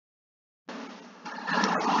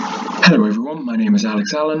Hello everyone, my name is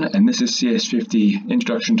Alex Allen and this is Cs50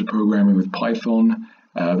 Introduction to Programming with Python,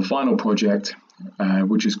 the final project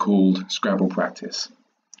which is called Scrabble Practice.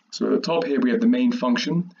 So at the top here we have the main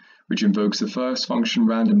function which invokes the first function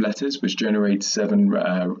random letters, which generates 7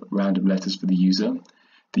 random letters for the user.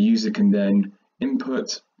 The user can then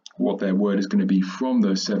input what their word is going to be from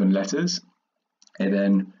those 7 letters, and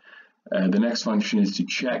then the next function is to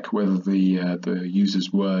check whether the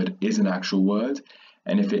user's word is an actual word.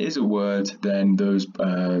 And if it is a word, then that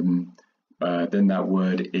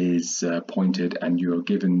word is pointed and you are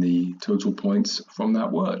given the total points from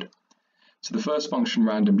that word. So the first function,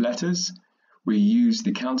 random letters, we use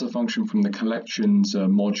the counter function from the collections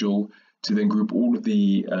module to then group all of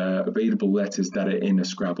the available letters that are in a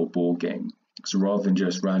Scrabble board game. So rather than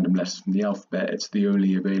just random letters from the alphabet, it's the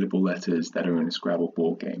only available letters that are in a Scrabble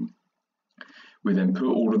board game. We then put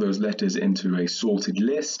all of those letters into a sorted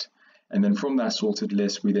list. And then from that sorted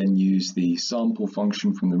list, we then use the sample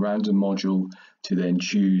function from the random module to then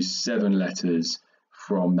choose 7 letters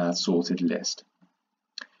from that sorted list.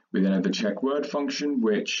 We then have the check word function,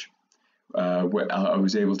 which where I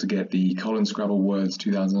was able to get the Collins Scrabble Words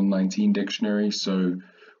 2019 dictionary. So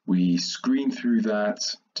we screen through that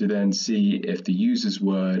to then see if the user's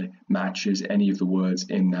word matches any of the words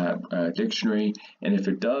in that dictionary. And if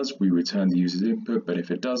it does, we return the user's input. But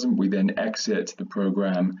if it doesn't, we then exit the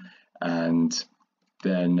program and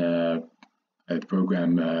then the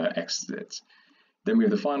program exits. Then we have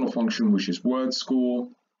the final function, which is word score,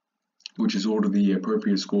 which is all of the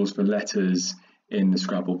appropriate scores for letters in the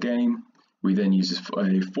Scrabble game. We then use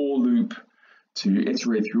a for loop to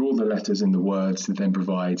iterate through all the letters in the words to then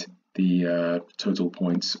provide the total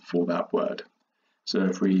points for that word. So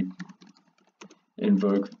if we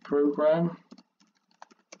invoke the program,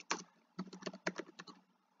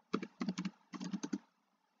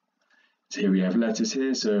 so here we have letters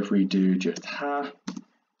here, so if we do just ha,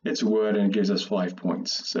 it's a word and it gives us 5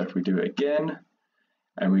 points. So if we do it again,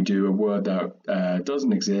 and we do a word that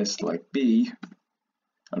doesn't exist, like B,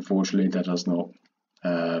 unfortunately that does not,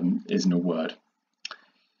 isn't a word.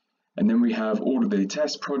 And then we have all of the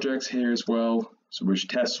test projects here as well, so which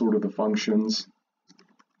tests all of the functions.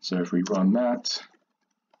 So if we run that,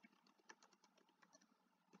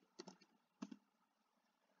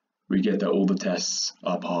 we get that all the tests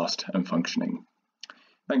are passed and functioning.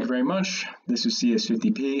 Thank you very much. This is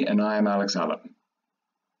Cs50P and I am Alex Allen.